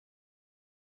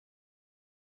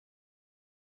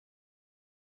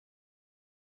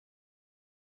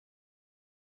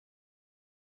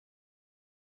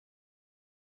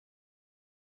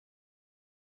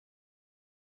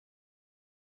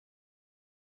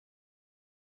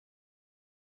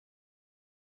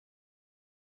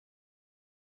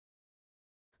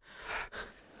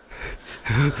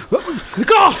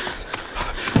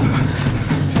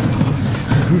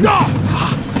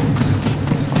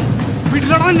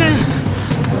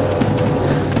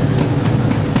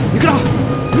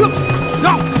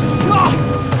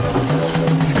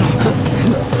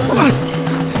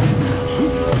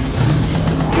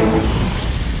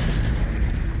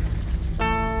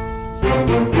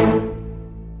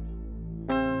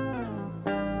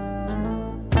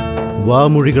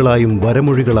വാമൊഴികളായും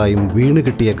വരമൊഴികളായും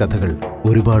വീണുകിട്ടിയ കഥകൾ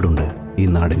ഒരുപാടുണ്ട് ഈ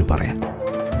നാടിന് പറയാൻ.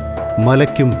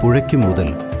 മലയ്ക്കും പുഴയ്ക്കും മുതൽ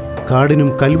കാടിനും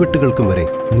കൽവെട്ടുകൾക്കും വരെ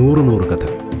 100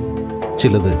 കഥകൾ.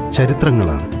 ചിലത്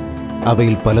ചരിത്രങ്ങളാണ്.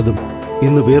 അവയിൽ പലതും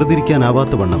ഇന്ന്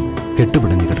വേർതിരിക്കാനാവാത്ത വണ്ണം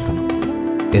കെട്ടുപിടഞ്ഞു കിടക്കുന്നു.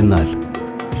 എന്നാൽ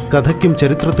കഥയ്ക്കും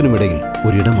ചരിത്രത്തിനുമിടയിൽ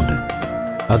ഒരിടമുണ്ട്.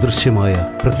 അദൃശ്യമായ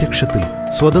പ്രത്യക്ഷത്തിൽ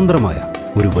സ്വതന്ത്രമായ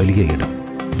ഒരു വലിയ ഇടം,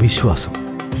 വിശ്വാസം.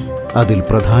 അതിൽ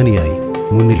പ്രധാനിയായി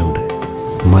മുന്നിലുണ്ട്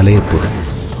മലയപ്പുഴ.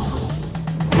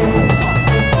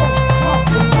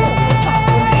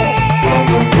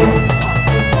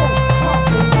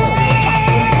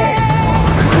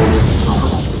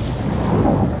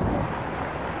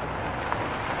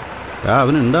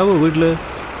 അവനുണ്ടാവോ വീട്ടില്?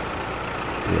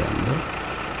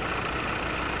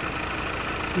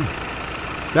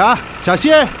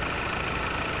 ശശിയേ,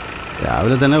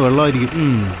 രാവിലെ തന്നെ വെള്ളമായിരിക്കും.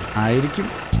 ആയിരിക്കും.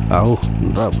 ആവോ,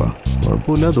 എന്താപ്പാ,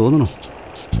 കുഴപ്പമില്ല തോന്നണു.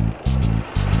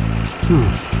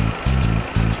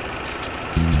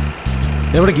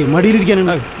 എവിടേക്ക്?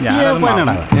 മടിയിലിരിക്കാനുണ്ട്.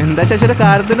 എന്താ ശശിയുടെ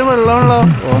കാര്യത്തിന് വെള്ളമാണല്ലോ.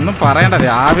 ഒന്നും പറയണ്ട,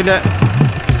 രാവിലെ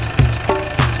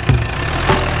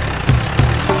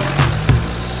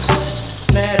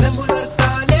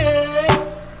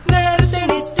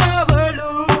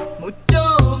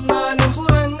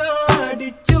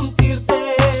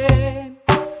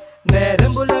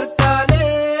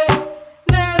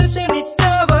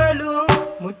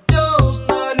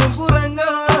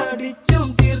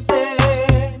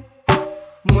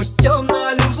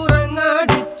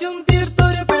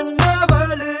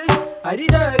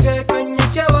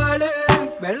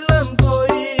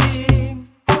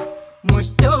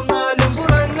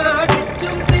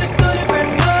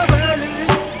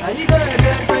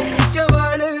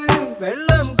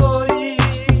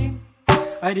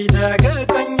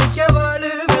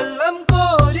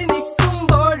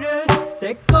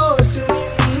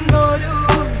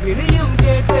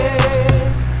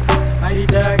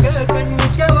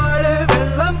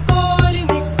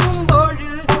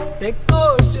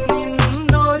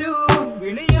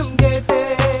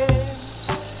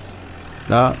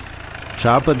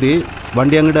ഷാപ്പെത്തി.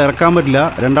 വണ്ടി അങ്ങോട്ട് ഇറക്കാൻ പറ്റില്ല.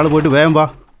 രണ്ടാൾ പോയിട്ട് വേഗം വാ.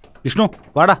 വിഷ്ണു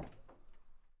വാടാ.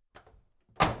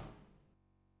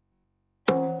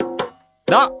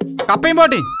 കപ്പയും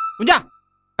പോട്ടി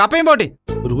കപ്പയും പോട്ടി.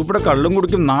 ഒരു കുപ്പിടെ കള്ളും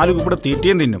കുടിക്കും, 4 കുപ്പിടെ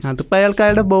തീറ്റയും തിന്നും. അതിപ്പോ അയാൾക്ക്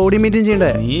അയാളുടെ ബോഡി മെയിൻറ്റെയിൻ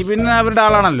ചെയ്യണ്ടേ? നീ പിന്നെ അവരുടെ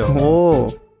ആളാണല്ലോ. ഓ,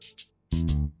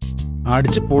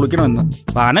 അടിച്ച് പൊളിക്കണമെന്ന്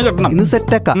പന കെട്ടണം. ഇന്ന്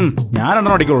സെറ്റാക്കാം. ഞാൻ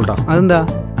 2 അടിക്കുള്ളൂ കേട്ടോ. അതെന്താ?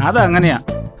 അതങ്ങനെയാ.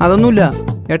 അതൊന്നുമില്ല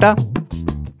ഏട്ടാ.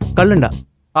 കള്ളുണ്ടാ?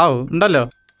 ആ ഉണ്ടല്ലോ.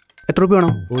 എത്ര രൂപ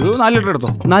വേണം? ഒരു 4 ലിറ്റർ എടുത്തോ.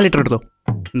 4 ലിറ്റർ എടുത്തോ.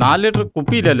 4 ലിറ്റർ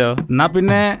കുപ്പിയില്ലല്ലോ. എന്നാ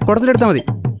പിന്നെ കുടത്തിലെടുത്താൽ മതി.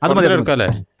 അത് മതി എടുക്കാല്ലേ.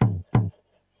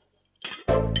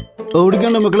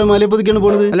 ഓടിക്കണ്ട മക്കളെ, മലയപ്പൊതിക്കാണ്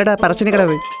പോണത്. അല്ലടാ, പറച്ചിനെ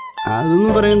കടവ്.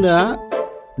 അതൊന്നും പറയണ്ട.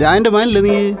 രാജന്റെ മാനല്ലേ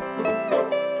നീ?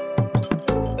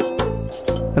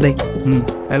 അതെ,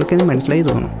 അയാൾക്ക് മനസ്സിലായി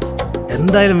തോന്നുന്നു.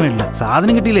 എന്തായാലും വേണ്ട,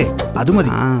 സാധനം കിട്ടിയില്ലേ അത്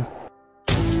മതി.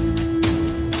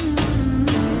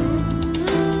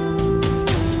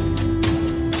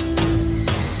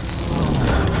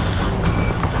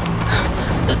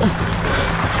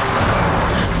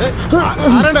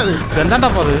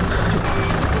 എന്താണ്ടപ്പോ അത്?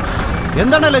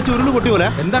 എന്താണ്ടല്ലേ ചുരുള് പൊട്ടി പോലെ?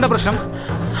 എന്താണ്ട പ്രശ്നം?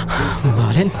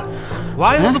 ബാലൻ,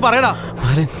 വായൊന്ന് പറയടാ.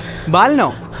 ബാലനോ?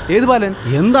 ഏത് ബാലൻ?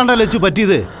 എന്താണ്ടാ ലച്ചു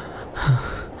പറ്റിയത്?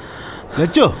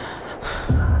 ലച്ചോ,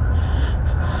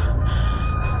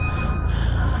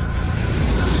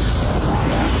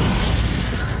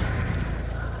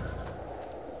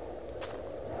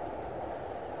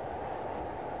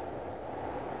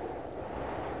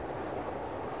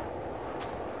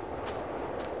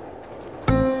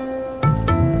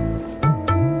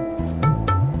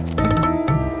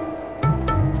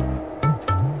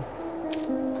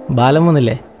 ബാലൻ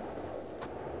വന്നില്ലേ?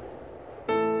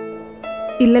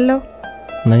 ഇല്ലല്ലോ.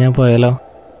 എന്നാ ഞാൻ പോയാലോ?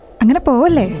 അങ്ങനെ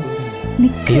പോവല്ലേ,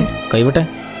 നിക്ക്. കൈവിട്ടെ.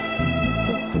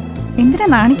 എന്തിനാ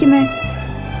നാണിക്കുന്നേ?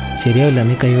 ശരിയാവില്ല,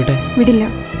 നീ കൈവിട്ടെ. വിടില്ല.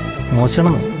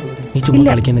 മോശമാണെന്നോ? നീ ചുമ്മാ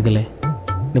കളിക്കാൻ നിൽക്കല്ലേ.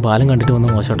 നീ ബാലൻ കണ്ടിട്ട്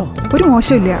വന്ന മോശട്ടോ. ഒരു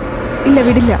മോശമില്ല. ഇല്ല,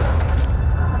 വിടില്ല.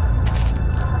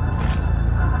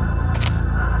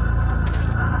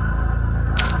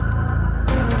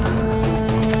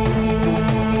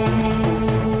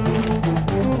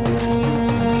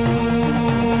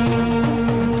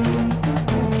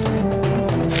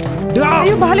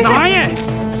 അയ്യോ ബാലേട്ടാ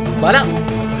ബാല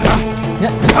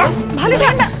ബാലേട്ടാ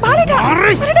വേണ്ട ബാലേട്ടാ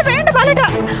ബാലേട്ടാ വേണ്ട ബാലേട്ടാ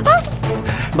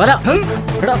ബാല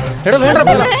എടാ എടാ വേണ്ട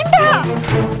ബാല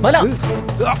ബാല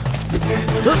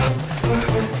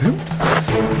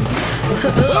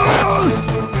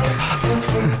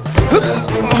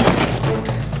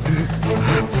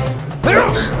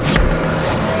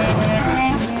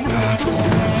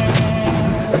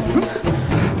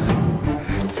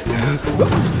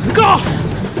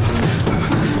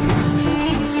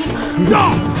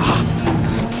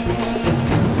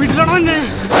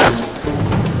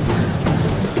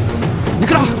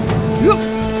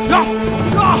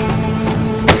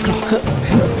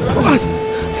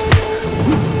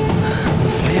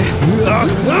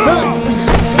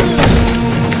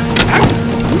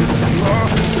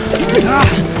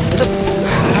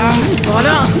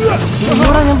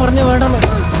ഞാൻ പറഞ്ഞു വേണ്ടെന്ന്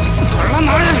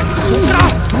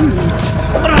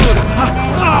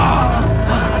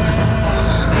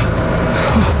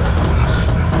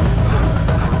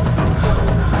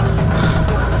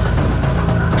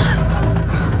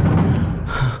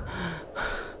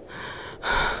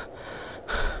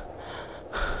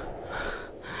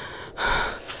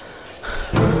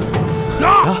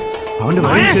അവന്റെ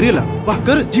വഴി ശരിയല്ല. വാ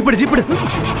കേറ്, ജീപ്പിട് ജീപ്പിട്.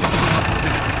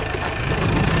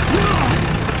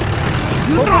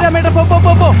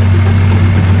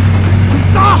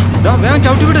 വേഗം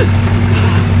ചവിട്ടി വിട്.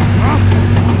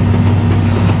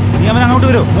 നീ അവൻ അങ്ങോട്ട്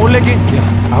വരുമോ മുകളിലേക്ക്?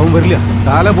 അവൻ വരില്ല.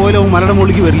 കാല പോയാലും അവൻ മലയുടെ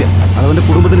മുകളിലേക്ക് വരില്ല. അതവന്റെ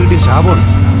കുടുംബത്തിന് കിട്ടിയ ശാപമാണ്.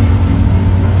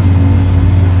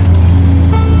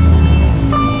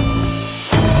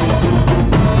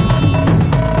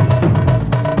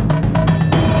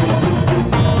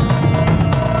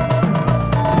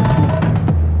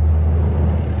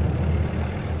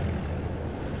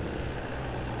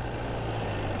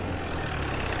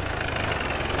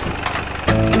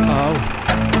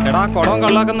 കുടവും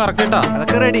കള്ളാക്കുന്ന ഇറക്കിട്ടാ.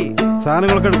 അതൊക്കെ റെഡി.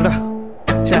 സാധനങ്ങളൊക്കെ എടുക്കടാ.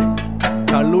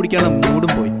 കള്ളു കുടിക്കാനുള്ള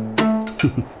മൂടും പോയി.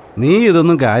 നീ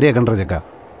ഇതൊന്നും കാര്യമാക്കണ്ട ചെക്ക.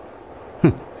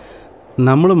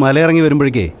 നമ്മൾ മലയിറങ്ങി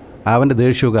വരുമ്പോഴേക്കേ അവൻ്റെ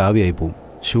ദേഷ്യമൊക്കെ ആവിയായി പോവും.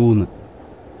 ഷൂന്ന്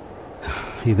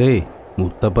ഇതേ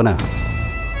മുത്തപ്പനാ.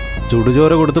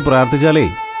 ചുടുചോര കൊടുത്ത് പ്രാർത്ഥിച്ചാലേ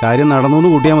കാര്യം നടന്നു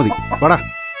എന്ന് കൂട്ടിയാൽ മതി. വാടാ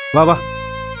വാ വാ.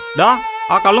 ഡാ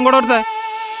ആ കള്ളും കൂടെ എടുത്തേ.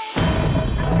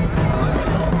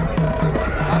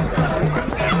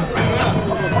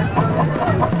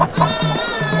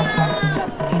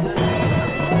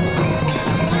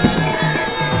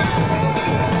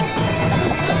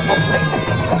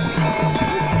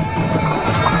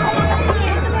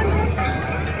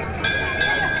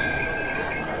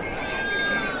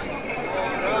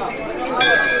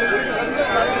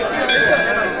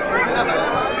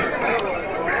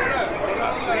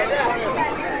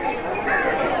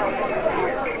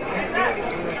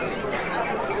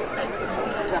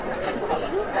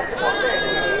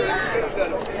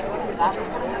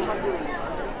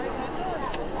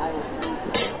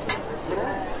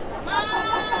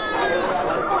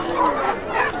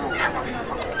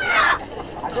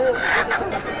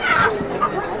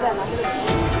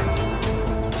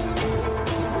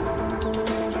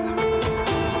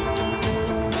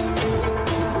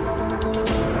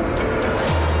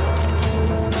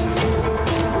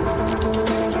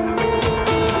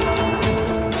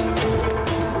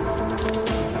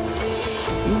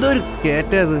 എന്തൊരു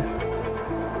കേറ്റത്.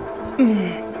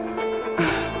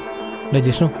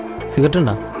 ജിഷ്ണു സിഗരറ്റ്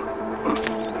ഉണ്ടോ?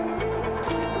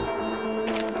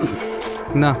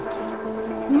 എന്നാ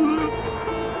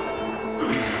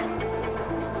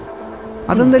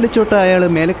അതെന്തായാലും ചോട്ട അയാൾ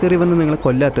മേലെ കയറി വന്ന് നിങ്ങളെ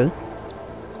കൊല്ലാത്ത?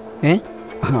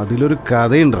 അതിലൊരു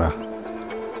കഥയുണ്ടാ.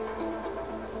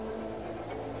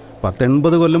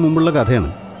 80 കൊല്ലം മുമ്പുള്ള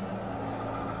കഥയാണ്.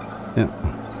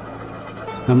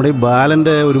 നമ്മുടെ ഈ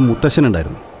ബാലൻ്റെ ഒരു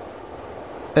മുത്തശ്ശനുണ്ടായിരുന്നു.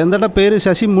 എന്താ പേര്?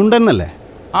 ശശി മുണ്ടൻ എന്നല്ലേ?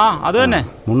 ആ അത് തന്നെ,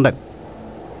 മുണ്ടൻ.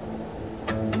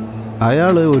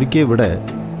 അയാൾ ഒരിക്കൽ ഇവിടെ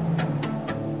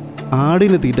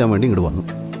ആടിനെ തീറ്റാൻ വേണ്ടി ഇങ്ങോട്ട് വന്നു.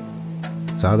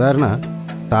 സാധാരണ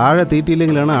താഴെ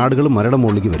തീറ്റിയില്ലെങ്കിലാണ് ആടുകൾ മരയുടെ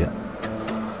മുകളിലേക്ക് വരിക.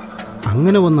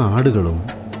 അങ്ങനെ വന്ന ആടുകളും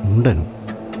മുണ്ടനും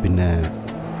പിന്നെ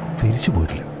തിരിച്ചു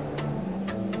പോയിട്ടില്ല.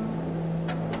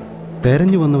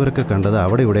 തെരഞ്ഞു വന്നവരൊക്കെ കണ്ടത്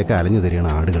അവിടെ ഇവിടെയൊക്കെ അലഞ്ഞു തിരിയണ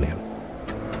ആടുകളെയാണ്.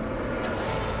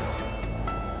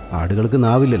 ആടുകൾക്ക്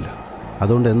നാവില്ലല്ലോ,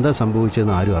 അതുകൊണ്ട് എന്താ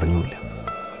സംഭവിച്ചതെന്ന് ആരും അറിഞ്ഞുമില്ല.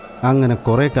 അങ്ങനെ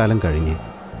കുറേ കാലം കഴിഞ്ഞ്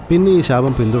പിന്നെ ഈ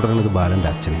ശാപം പിന്തുടരുന്നത് ബാലൻ്റെ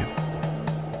അച്ഛനെയാണ്.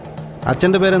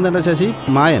 അച്ഛൻ്റെ പേരെന്താ ശശി?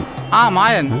 മായൻ. ആ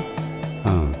മായൻ.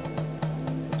 ആ,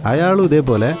 അയാളും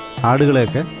ഇതേപോലെ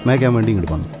ആടുകളെയൊക്കെ മേയ്ക്കാൻ വേണ്ടി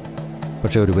ഇങ്ങോട്ട് വന്നു.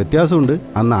 പക്ഷേ ഒരു വ്യത്യാസമുണ്ട്.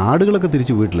 അന്ന് ആടുകളൊക്കെ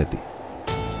തിരിച്ച് വീട്ടിലെത്തി.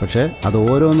 പക്ഷേ അത്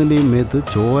ഓരോന്നിൻ്റെയും മേത്ത്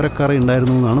ചോരക്കറ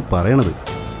ഉണ്ടായിരുന്നു എന്നാണ് പറയണത്.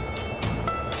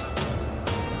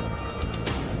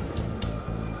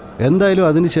 എന്തായാലും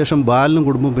അതിനുശേഷം ബാലനും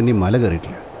കുടുംബം പിന്നെ മല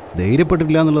കയറിയിട്ടില്ല,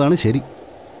 ധൈര്യപ്പെട്ടിട്ടില്ല എന്നുള്ളതാണ് ശരി.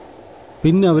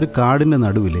 പിന്നെ അവർ കാടിൻ്റെ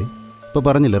നടുവിൽ, ഇപ്പോൾ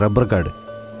പറഞ്ഞില്ലേ റബ്ബർ കാട്,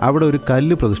 അവിടെ ഒരു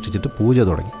കല്ല് പ്രതിഷ്ഠിച്ചിട്ട് പൂജ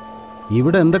തുടങ്ങി.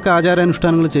 ഇവിടെ എന്തൊക്കെ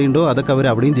ആചാരാനുഷ്ഠാനങ്ങൾ ചെയ്യണ്ടോ അതൊക്കെ അവർ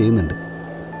അവിടെയും ചെയ്യുന്നുണ്ട്.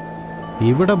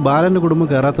 ഇവിടെ ബാലൻ്റെ കുടുംബം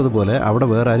കയറാത്തതുപോലെ അവിടെ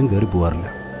വേറെ ആരും കയറി പോകാറില്ല.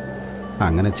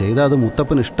 അങ്ങനെ ചെയ്താൽ അത്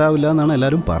മുത്തപ്പന് ഇഷ്ടാവില്ല എന്നാണ്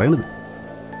എല്ലാവരും പറയണത്.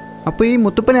 അപ്പോൾ ഈ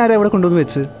മുത്തപ്പനെ ആരാ അവിടെ കൊണ്ടുവന്ന്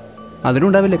വെച്ച്?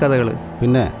 അതിനുണ്ടാവില്ലേ കഥകൾ?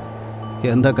 പിന്നെ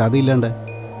എന്താ കഥയില്ലാണ്ട്?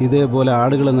 ഇതേപോലെ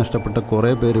ആടുകളെ നഷ്ടപ്പെട്ട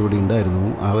കുറേ പേര് ഇവിടെ ഉണ്ടായിരുന്നു.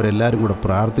 അവരെല്ലാവരും കൂടെ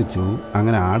പ്രാർത്ഥിച്ചു,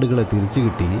 അങ്ങനെ ആടുകളെ തിരിച്ചു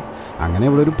കിട്ടി, അങ്ങനെ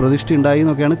ഇവിടെ ഒരു പ്രതിഷ്ഠ ഉണ്ടായി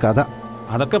എന്നൊക്കെയാണ് കഥ.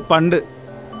 അതൊക്കെ പണ്ട്.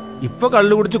 ഇപ്പൊ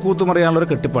കള്ളു കുടിച്ച് കൂത്തുമറിയാനുള്ളൊരു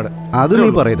കെട്ടിപ്പാട്. അത് നീ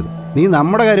പറയരുത്. നീ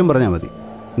നമ്മുടെ കാര്യം പറഞ്ഞാൽ മതി,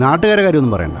 നാട്ടുകാരുടെ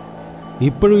കാര്യമൊന്നും പറയണ്ട.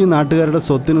 ഇപ്പോഴും ഈ നാട്ടുകാരുടെ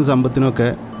സ്വത്തിനും സമ്പത്തിനും ഒക്കെ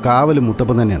കാവല്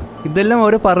മുത്തപ്പൻ തന്നെയാണ്. ഇതെല്ലാം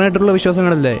ഓരോ പറഞ്ഞിട്ടുള്ള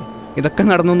വിശ്വാസങ്ങളല്ലേ? ഇതൊക്കെ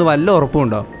നടന്നു വല്ല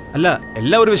ഉറപ്പുണ്ടോ? അല്ല,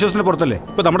 എല്ലാം ഒരു വിശ്വാസത്തിന് പുറത്തല്ലേ.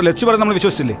 ഇപ്പൊ നമ്മുടെ ലക്ഷ്യം പറഞ്ഞ് നമ്മൾ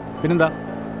വിശ്വസിച്ചില്ലേ, പിന്നെന്താ?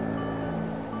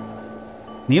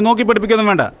 നീ നോക്കി പഠിപ്പിക്കൊന്നും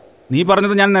വേണ്ട. നീ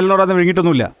പറഞ്ഞത് ഞാൻ നെല്ലോടാതെ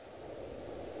വിഴുങ്ങിയിട്ടൊന്നുമില്ല.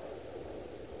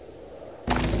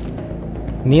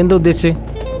 നീ എന്താ ഉദ്ദേശിച്ചേ?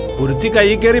 ഒരുത്തി കൈ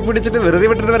കയറി പിടിച്ചിട്ട് വെറുതെ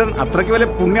വിട്ടിട്ട് വരാൻ അത്രയ്ക്ക് വലിയ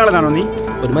പുണ്യാളനാണോ നീ?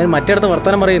 ഒരുമാതിരി മറ്റേടത്ത്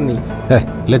വർത്താനം പറയും നീ.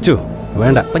 ലച്ചു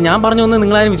വേണ്ട. അപ്പൊ ഞാൻ പറഞ്ഞു ഒന്നും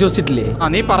നിങ്ങളാരും വിശ്വസിച്ചിട്ടില്ലേ?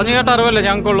 നീ പറഞ്ഞു കേട്ട അറിവല്ലേ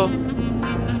ഞങ്ങൾക്കുള്ളൂ.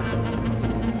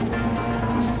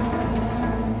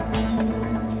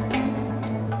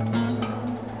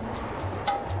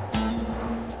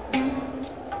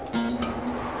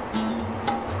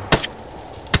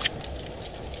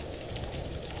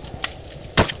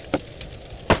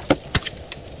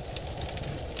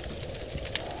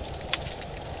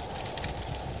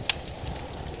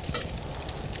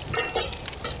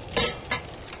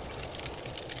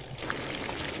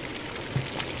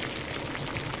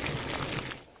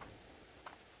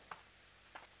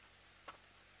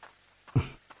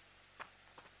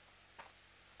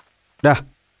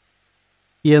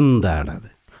 എന്താണത്?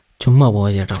 ചുമ്മാ പോവാ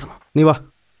ചേട്ടാ. നീ വാ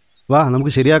വാ,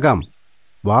 നമുക്ക് ശരിയാക്കാം.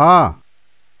 വാ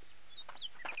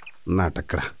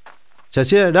നടക്കടാ.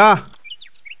 ശശിയെ ഡാ,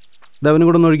 ഇതവനും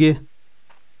കൂടെ ഒന്ന് ഒഴുകിയേ.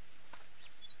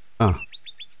 ആ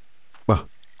വാ,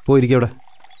 പോയിരിക്കും അവിടെ.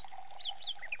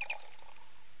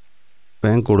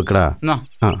 വേഗം കൊടുക്കടാ. ആ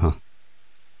ആ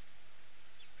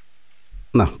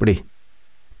എന്നാ പിടി.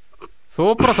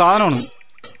 സൂപ്പർ സാധനമാണ്.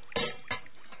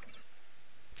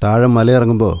 താഴെ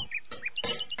മലയിറങ്ങുമ്പോൾ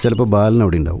ചിലപ്പോൾ ബാലൻ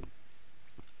അവിടെ ഉണ്ടാവും,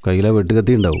 കയ്യിലെ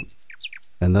വെട്ടുകത്തി ഉണ്ടാവും.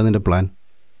 എന്താ നിൻ്റെ പ്ലാൻ?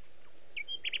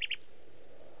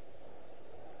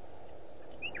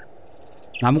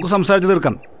 നമുക്ക് സംസാരിച്ച്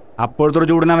തീർക്കാം. അപ്പോഴത്തൊരു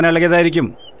ചൂടിന് അവനെ ഇളകിയതായിരിക്കും.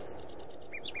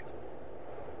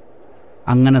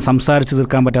 അങ്ങനെ സംസാരിച്ച്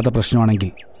തീർക്കാൻ പറ്റാത്ത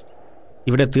പ്രശ്നമാണെങ്കിൽ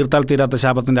ഇവിടെ തീർത്താൽ തീരാത്ത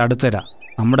ശാപത്തിൻ്റെ അടുത്തര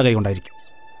നമ്മുടെ കൈ കൊണ്ടായിരിക്കും.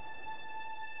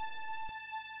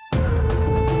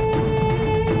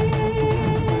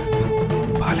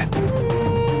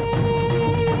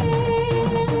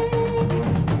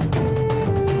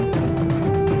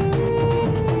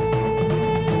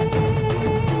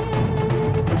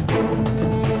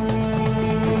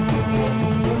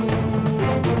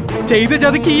 ചെയ്ത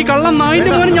ചതിക്ക് ഈ കള്ളം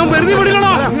നായിന്റെ മോനെ ഞാൻ വെറുതെ വിടുകണോ?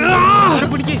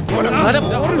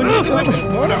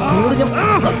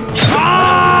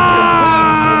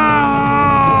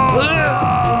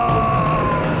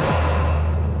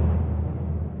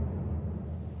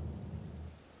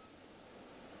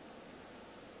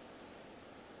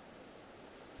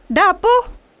 അപ്പു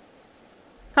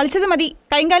കളിച്ചത് മതി,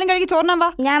 കൈയും കാലും കഴുകി ചോറിനാ വാ.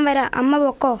 ഞാൻ വരാം, അമ്മ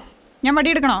പൊക്കോ. ഞാൻ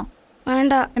വടിയെടുക്കണോ?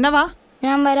 വേണ്ട. എന്നാ വാ.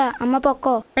 ഞാൻ വരാം, അമ്മ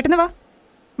പൊക്കോ. പെട്ടെന്ന് വാ,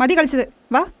 മതി കളിച്ചത്,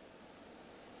 വാ.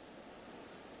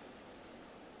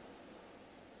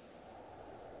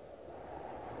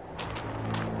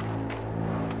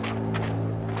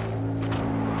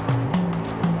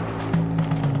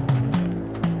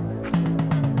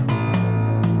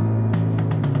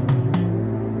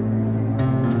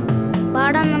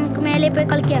 പാടാൻ നമുക്ക് മേലെ പോയി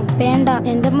കളിക്കാം. വേണ്ട,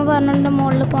 എൻ്റെ അമ്മ പറഞ്ഞിട്ടുണ്ട്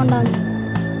മുകളിൽ പോണ്ടാന്ന്.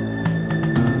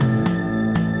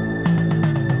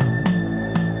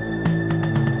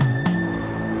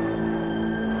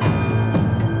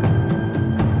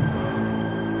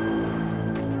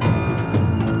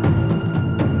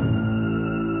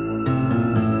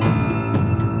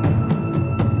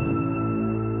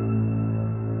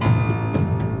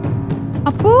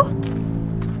 അപ്പു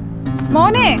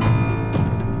മോനെ,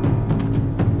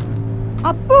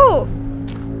 അപ്പു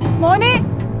മോനെ,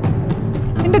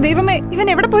 എന്റെ ദൈവമേ, ഇവൻ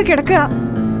എവിടെ പോയി കിടക്കുക?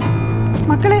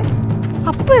 മക്കളെ,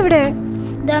 അപ്പു എവിടെ?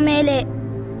 മേലെ.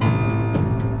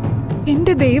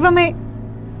 എന്റെ ദൈവമേ,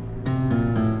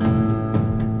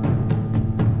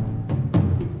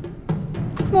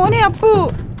 മോനെ അപ്പു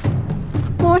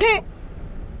മോനെ,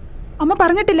 അമ്മ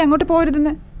പറഞ്ഞിട്ടില്ല അങ്ങോട്ട്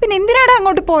പോരുതെന്ന്, പിന്നെ എന്തിനാടാ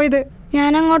അങ്ങോട്ട് പോയത്?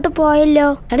 ഞാൻ അങ്ങോട്ട് പോയല്ലോ.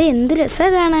 എടാ, എന്ത് രസാ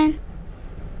കാണാൻ.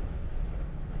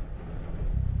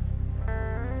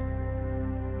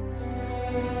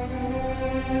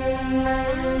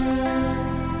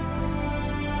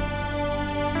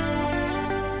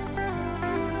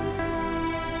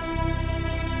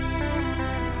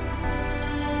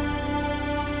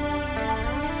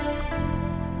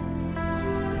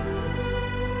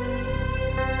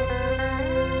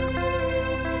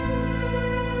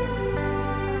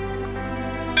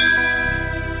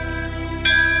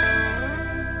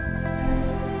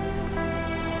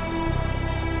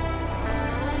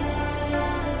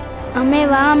 അമ്മേ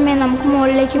വാ അമ്മേ, നമുക്ക്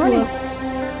മുകളിലേക്ക് പോവാം.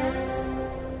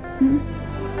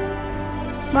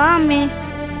 വാ അമ്മേ.